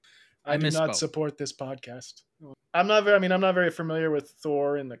 I I do not misspoke. support this podcast. I'm not very. I mean, I'm not very familiar with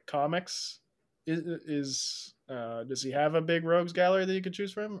Thor in the comics. Does he have a big rogues gallery that you could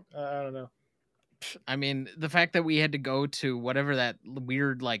choose from? I don't know. I mean, the fact that we had to go to whatever that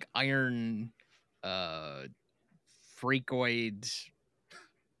weird like iron uh freakoid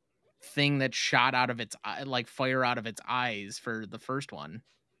thing that shot out of its like fire out of its eyes for the first one.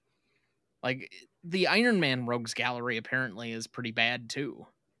 Like the Iron Man rogues gallery apparently is pretty bad too.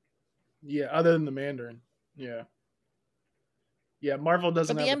 Yeah, other than the Mandarin. Yeah, yeah. Marvel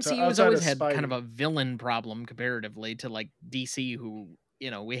doesn't But the have MCU has outside of always had kind of Spidey. a villain problem comparatively to like DC, who,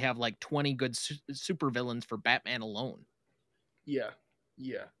 we have like 20 good super villains for Batman alone. Yeah,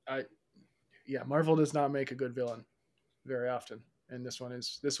 yeah. Yeah. Marvel does not make a good villain very often, and this one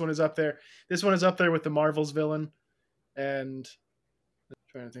is up there. This one is up there with the Marvel's villain, and I'm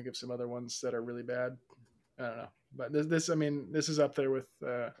trying to think of some other ones that are really bad. I don't know, but I mean, this is up there with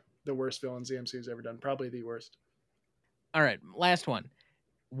the worst villains the MCU's ever done. Probably the worst. All right, last one.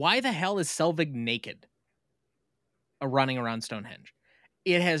 Why the hell is Selvig naked, running around Stonehenge?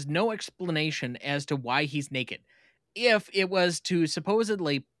 It has no explanation as to why he's naked. If it was to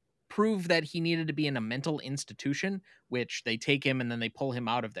supposedly prove that he needed to be in a mental institution, which they take him and then they pull him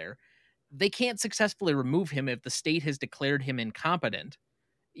out of there, they can't successfully remove him if the state has declared him incompetent.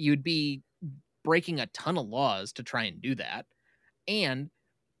 You'd be breaking a ton of laws to try and do that. And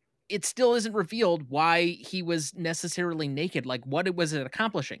it still isn't revealed why he was necessarily naked. Like, what was it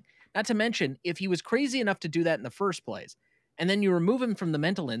accomplishing? Not to mention, if he was crazy enough to do that in the first place, and then you remove him from the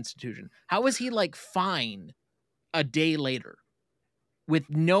mental institution, how is he like fine a day later with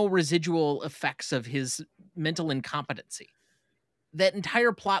no residual effects of his mental incompetency? That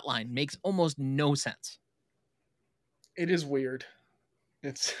entire plot line makes almost no sense. It is weird.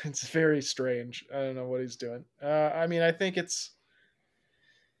 It's very strange. I don't know what he's doing. I mean, I think it's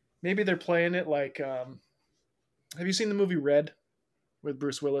maybe they're playing it like. Have you seen the movie Red with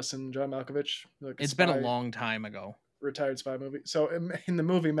Bruce Willis and John Malkovich, like a It's been a spy, long time ago. retired spy movie? So in the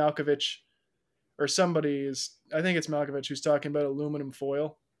movie, Malkovich or somebody is, I think it's Malkovich who's talking about aluminum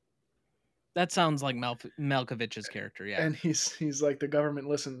foil, That sounds like Malkovich's character, yeah. and he's like the government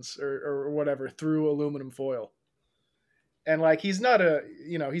listens or whatever through aluminum foil, and like he's not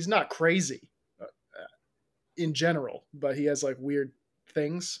crazy in general, but he has like weird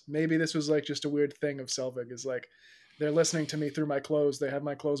things. Maybe this was like just a weird thing of Selvig is like they're listening to me through my clothes. They have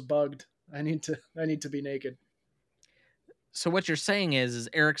my clothes bugged. I need to be naked. So what you're saying is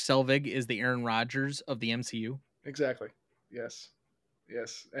Eric Selvig is the Aaron Rodgers of the MCU? Exactly. Yes.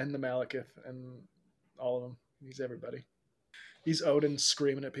 Yes. And the Malekith and all of them. He's everybody. He's Odin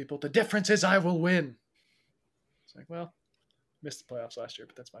screaming at people. The difference is I will win. It's like, well, missed the playoffs last year,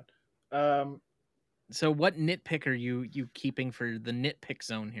 but that's fine. Um, So what nitpick are you keeping for the nitpick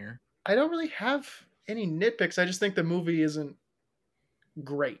zone here? I don't really have any nitpicks. I just think the movie isn't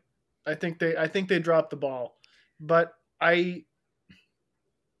great. I think they dropped the ball, but I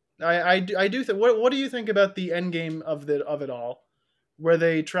do think. What do you think about the end game of it all, where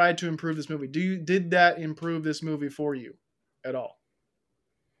they tried to improve this movie? Did that improve this movie for you at all?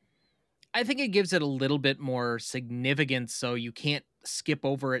 I think it gives it a little bit more significance so you can't skip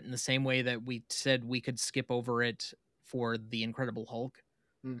over it in the same way that we said we could skip over it for the Incredible Hulk.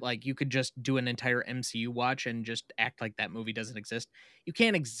 Hmm. Like you could just do an entire MCU watch and just act like that movie doesn't exist. You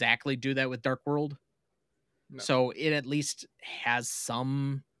can't exactly do that with Dark World. No. So it at least has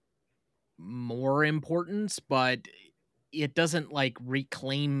some more importance, but it doesn't like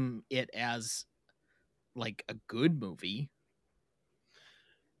reclaim it as like a good movie.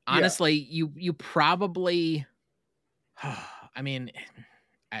 Yeah, Honestly, you probably I mean,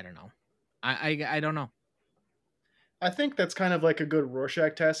 I don't know. I don't know. I think that's kind of like a good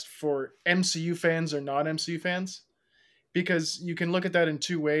Rorschach test for MCU fans or non MCU fans, because you can look at that in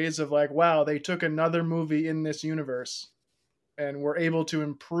two ways of like, wow, they took another movie in this universe and were able to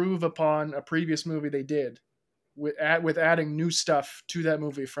improve upon a previous movie they did with adding new stuff to that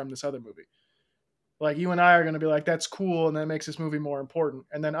movie from this other movie. Like you and I are going to be like, that's cool, and that makes this movie more important.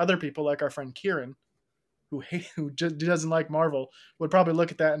 And then other people, like our friend Kieran, who just doesn't like Marvel, would probably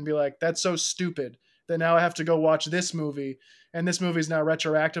look at that and be like, that's so stupid that now I have to go watch this movie, and this movie is now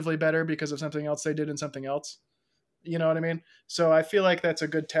retroactively better because of something else they did in something else. You know what I mean? So I feel like that's a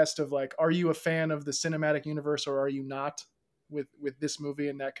good test of like, are you a fan of the cinematic universe or are you not with this movie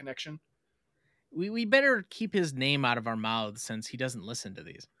and that connection? We better keep his name out of our mouths since he doesn't listen to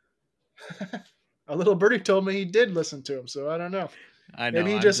these. A little birdie told me he did listen to him, so I don't know. I know.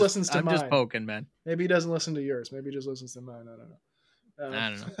 Maybe he just listens to I'm just mine. poking, man. Maybe he doesn't listen to yours. Maybe he just listens to mine. I don't know. I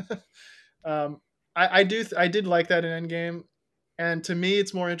don't know. I did like that in Endgame, and to me,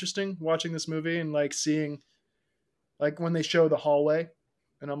 it's more interesting watching this movie and like seeing like when they show the hallway,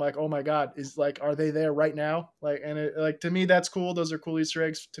 and I'm like, oh my god, is like, are they there right now? Like, and it, like to me, that's cool. Those are cool Easter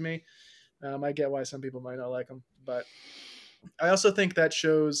eggs to me. I get why some people might not like them, but I also think that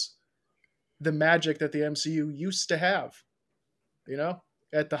shows the magic that the MCU used to have. You know,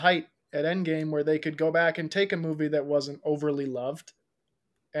 at the height at Endgame, where they could go back and take a movie that wasn't overly loved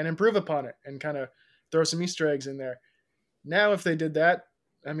and improve upon it and kind of throw some Easter eggs in there. Now, if they did that,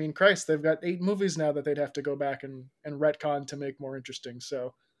 I mean, Christ, they've got 8 movies now that they'd have to go back and retcon to make more interesting.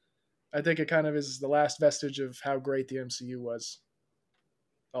 So I think it kind of is the last vestige of how great the MCU was.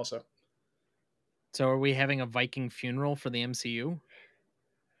 Also, So are we having a Viking funeral for the MCU?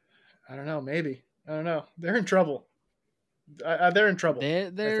 I don't know, maybe I don't know. They're in trouble. They're in trouble. I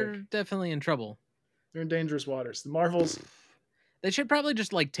They're think definitely in trouble. they're in dangerous waters. The Marvels. They should probably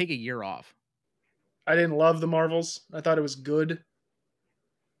just like take a year off. I didn't love the Marvels. I thought it was good,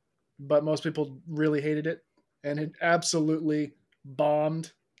 but most people really hated it, and it absolutely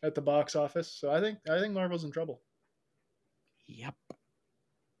bombed at the box office. So I think Marvel's in trouble. Yep.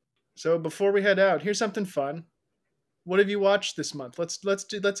 So before we head out, here's something fun. What have you watched this month?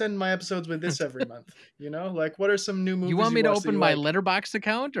 Let's end my episodes with this every month. You know, like what are some new You movies want you me to watched that open you my like? letterbox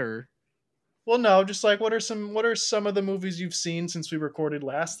account or Well, no, just like what are some of the movies you've seen since we recorded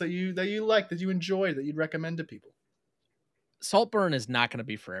last that you like, that you enjoy, that you'd recommend to people? Saltburn is not going to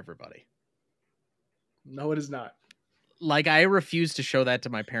be for everybody. No, it is not. Like I refuse to show that to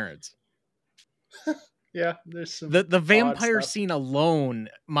my parents. Yeah, there's some The odd vampire stuff. scene alone,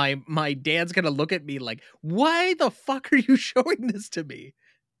 my dad's going to look at me like, "Why the fuck are you showing this to me?"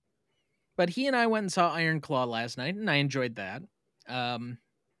 But he and I went and saw Iron Claw last night and I enjoyed that.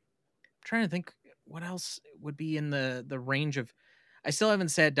 Trying to think what else would be in the range of. I still haven't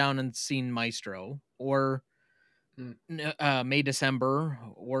sat down and seen Maestro or Mm. May December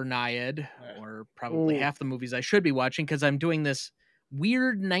or Naiad Right. or probably Oh, half the movies I should be watching because I'm doing this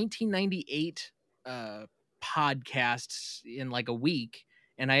weird 1998 uh, podcasts in like a week,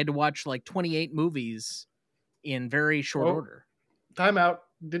 and I had to watch like 28 movies in very short oh, order. time out.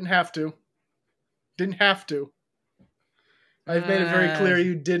 Didn't have to. Didn't have to. I've made it very Uh, clear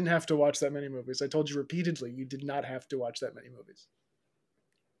you didn't have to watch that many movies. I told you repeatedly you did not have to watch that many movies.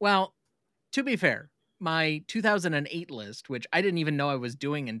 well, to be fair, my 2008 list, which I didn't even know I was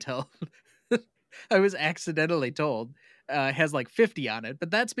doing until I was accidentally told, has like 50 on it.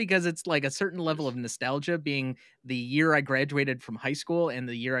 But that's because it's like a certain level of nostalgia being the year I graduated from high school and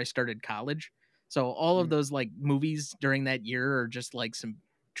the year I started college. So all of Mm. those like movies during that year are just like some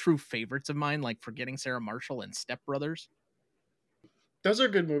true favorites of mine, like Forgetting Sarah Marshall and Step Brothers. Those are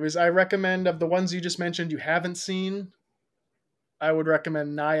good movies. I recommend, of the ones you just mentioned you haven't seen, I would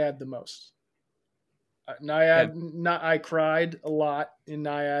recommend Naiad the most. Okay. I cried a lot in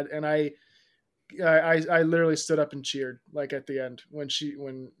Naiad, and I literally stood up and cheered like at the end when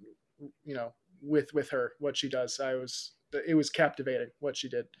you know with her what she does. It was captivating what she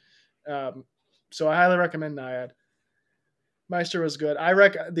did. Um, so I highly recommend Naiad. Meister was good.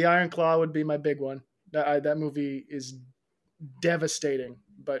 The Iron Claw would be my big one. That movie is devastating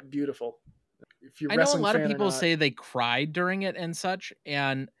but beautiful. If you're a I know a wrestling lot of fan or people not, say they cried during it and such,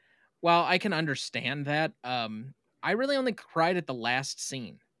 and while I can understand that, I really only cried at the last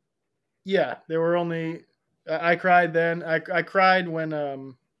scene. yeah, there were only. I cried then. I cried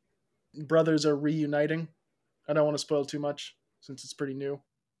when brothers are reuniting. I don't want to spoil too much since it's pretty new.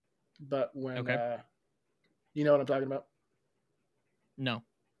 but when Okay. you know what I'm talking about. No.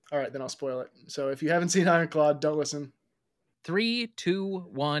 All right, then I'll spoil it. So if you haven't seen Ironclad, don't listen. 3, 2,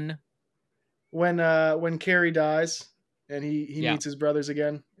 1. When Carrie dies and he Yeah. meets his brothers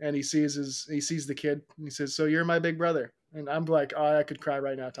again and he sees the kid and he says, "So you're my big brother." And I'm like, oh, I could cry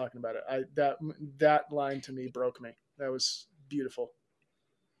right now talking about it. That line to me broke me. That was beautiful.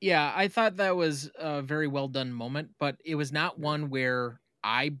 Yeah, I thought that was a very well done moment, but it was not Yeah. one where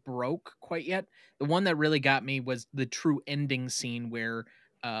I broke quite yet. The one that really got me was the true ending scene where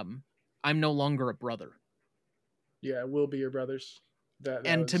um I'm no longer a brother. Yeah, we'll be your brothers. That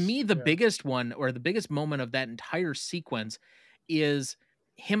And to was me, the yeah. biggest one or the biggest moment of that entire sequence is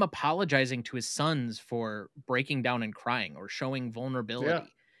him apologizing to his sons for breaking down and crying or showing Yeah.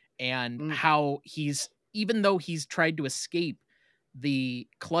 vulnerability, and Mm, how he's, even though he's tried to escape the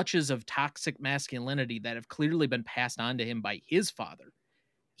clutches of toxic masculinity that have clearly been passed on to him by his father,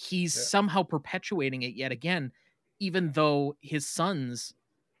 he's yeah. somehow perpetuating it yet again, even though his sons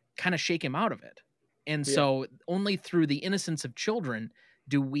kind of shake him out of it. And Yeah. so only through the innocence of children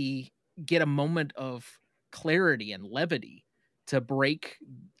do we get a moment of clarity and levity to break,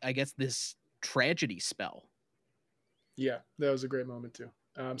 I guess, this tragedy spell. Yeah. That was a great moment too.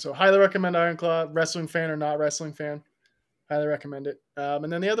 So highly recommend Ironclad, wrestling fan or not wrestling fan. Highly recommend it.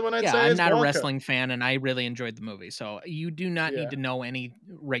 And then the other one I'd Yeah, say I'm is not a Wonka. wrestling fan and I really enjoyed the movie. So you do not need Yeah. to know any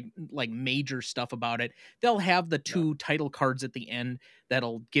like major stuff about it. They'll have the No. two title cards at the end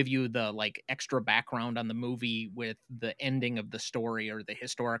that'll give you the like extra background on the movie with the ending of the story or the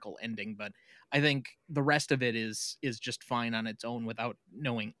historical ending, but I think the rest of it is just fine on its own without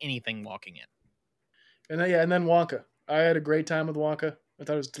knowing anything walking in. And then Wonka. I had a great time with Wonka. I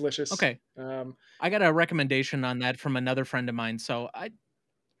thought it was delicious. Okay. I got a recommendation on that from another friend of mine. So I,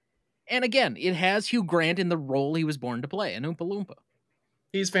 and again, it has Hugh Grant in the role he was born to play, an Oompa Loompa.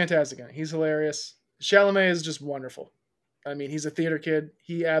 He's fantastic in it. He's hilarious. Chalamet is just wonderful. I mean, he's a theater kid.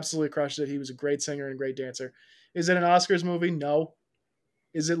 He absolutely crushed it. He was a great singer and a great dancer. Is it an Oscars movie? No.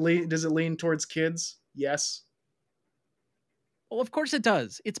 Does it lean towards kids? Yes. Well, of course it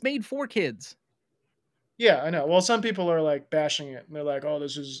does. It's made for kids. Yeah, I know. Well, some people are like bashing it. And they're like, "Oh,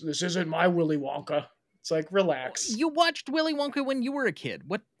 this isn't my Willy Wonka." It's like, relax. You watched Willy Wonka when you were a kid.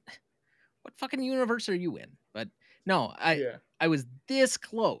 What fucking universe are you in? But no, Yeah. I was this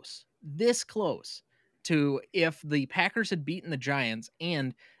close to, if the Packers had beaten the Giants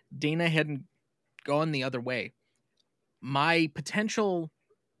and Dana hadn't gone the other way, my potential,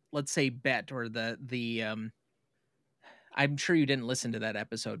 let's say, bet, or the I'm sure you didn't listen to that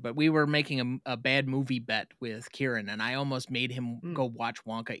episode, but we were making a bad movie bet with Kieran, and I almost made him Hmm. go watch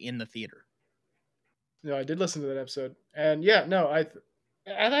Wonka in the theater. No, I did listen to that episode, and yeah, no, I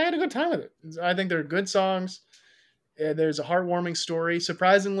had a good time with it. I think they're good songs. There's a heartwarming story.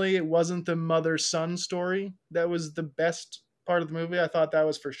 Surprisingly, it wasn't the mother son story that was the best part of the movie. I thought that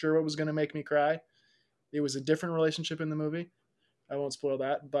was for sure what was going to make me cry. It was a different relationship in the movie. I won't spoil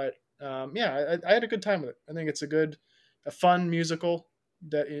that, but yeah, I had a good time with it. I think it's a fun musical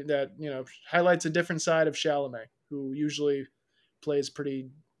that highlights a different side of Chalamet, who usually plays pretty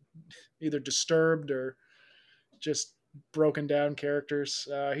either disturbed or just broken down characters.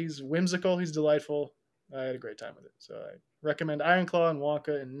 He's whimsical. He's delightful. I had a great time with it. So I recommend Ironclaw and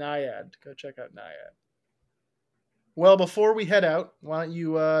Wonka and Naiad. Go check out Naiad. Well, before we head out, why don't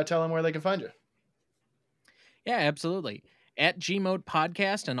you tell them where they can find you? Yeah, absolutely. At Gmode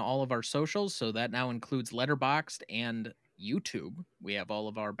Podcast and all of our socials. So that now includes Letterboxd and YouTube. We have all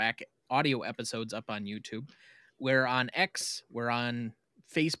of our back audio episodes up on YouTube. We're on X. We're on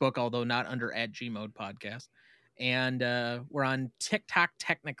Facebook, although not under at Gmode Podcast. And we're on TikTok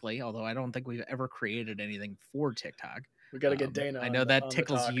technically, although I don't think we've ever created anything for TikTok. We got to get Dana I know the that on the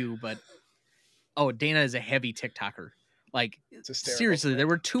tickles talk. you, but oh, Dana is a heavy TikToker. Like, It's hysterical to seriously, me. there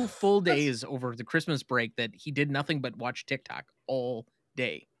were 2 full days over the Christmas break that he did nothing but watch TikTok all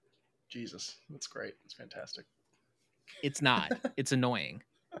day. Jesus, that's great. It's fantastic. It's not. It's annoying.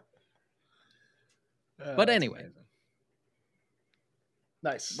 But That's anyway, amazing.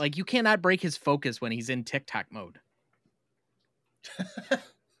 Nice. like, you cannot break his focus when he's in TikTok mode.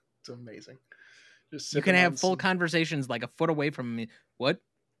 It's amazing. Just You can sipping on have full some, conversations like a foot away from me. What?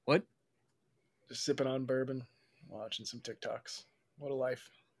 What? just sipping on bourbon, watching some TikToks. What a life!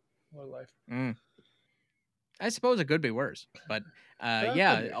 What a life! Mm. I suppose it could be worse, but It could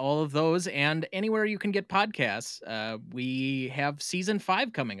yeah, be. all of those and anywhere you can get podcasts. We have season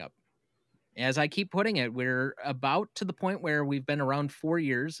 5 coming up. As I keep putting it, we're about to the point where we've been around 4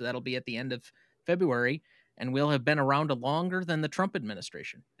 years. That'll be at the end of February, and we'll have been around longer than the Trump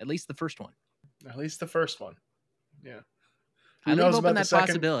administration, at least the first one. At least the first one. Yeah. I Who leave knows open about the that second?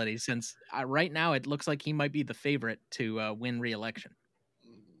 possibility since right now it looks like he might be the favorite to win re-election.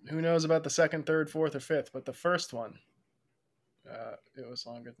 Who knows about the second, third, fourth, or fifth? But the first one, it was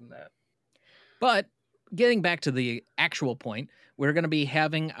longer than that. But getting back to the actual point, we're going to be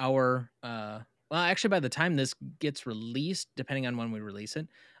having our well, actually, by the time this gets released, depending on when we release it,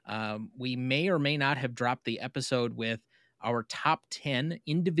 we may or may not have dropped the episode with our top 10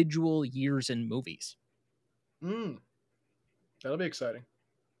 individual years in movies. That'll be exciting.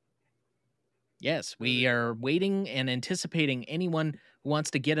 Yes, we are waiting and anticipating anyone who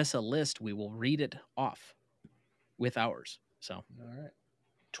wants to get us a list. We will read it off with ours. So, all right.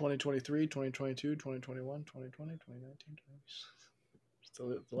 2023, 2022, 2021, 2020, 2019, 20.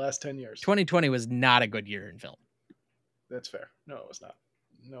 So the last 10 years. 2020 was not a good year in film. That's fair. No, it was not.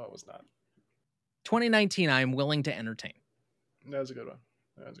 No, it was not. 2019, I am willing to entertain. That was a good one.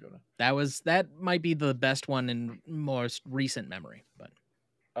 That was a good one. That might be the best one in most recent memory. But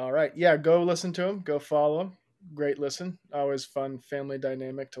all right, yeah, go listen to him. Go follow him. Great listen. Always fun family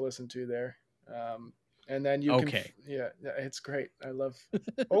dynamic to listen to there. And then you can, yeah, it's great. I love.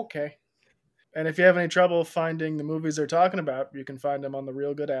 Okay. And if you have any trouble finding the movies they're talking about, you can find them on the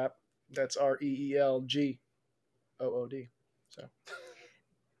Real Good app. That's ReelGood. So,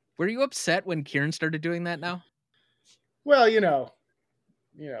 were you upset when Kieran started doing that now? Well,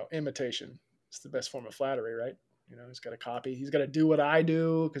 imitation is the best form of flattery, right? He's got to copy. He's got to do what I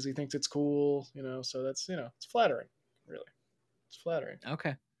do because he thinks it's cool. So that's it's flattering, really. It's flattering.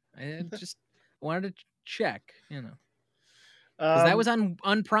 Okay, I just wanted to check, because that was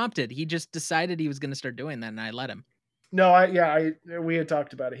unprompted. He just decided he was going to start doing that, and I let him. No, we had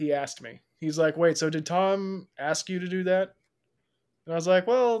talked about it. He asked me. He's like, "Wait, so did Tom ask you to do that?" And I was like,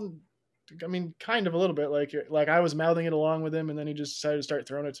 "Well, I mean, kind of a little bit. Like I was mouthing it along with him, and then he just decided to start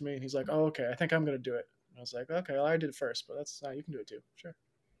throwing it to me. And he's like, "Oh, okay, I think I'm gonna do it." And I was like, "Okay, well, I did it first, but you can do it too. Sure.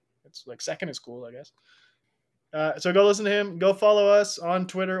 It's like second is cool, I guess." So go listen to him. Go follow us on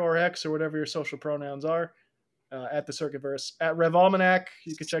Twitter or X or whatever your social pronouns are. At the Circuitverse, at Revolmanac.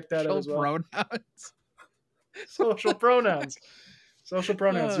 You can check that out as well. Pronouns. Social pronouns. Social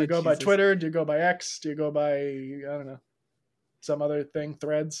pronouns. Do you go by Twitter? Do you go by X? Do you go by, I don't know, some other thing,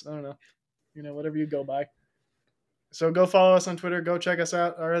 Threads? I don't know. Whatever you go by. So go follow us on Twitter. Go check us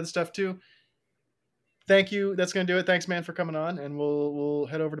out, our other stuff too. Thank you. That's going to do it. Thanks, man, for coming on. And we'll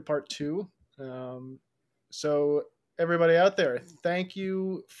head over to part 2. So everybody out there, thank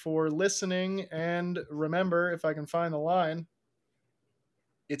you for listening. And remember, if I can find the line,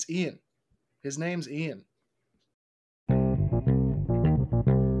 it's Ian. His name's Ian.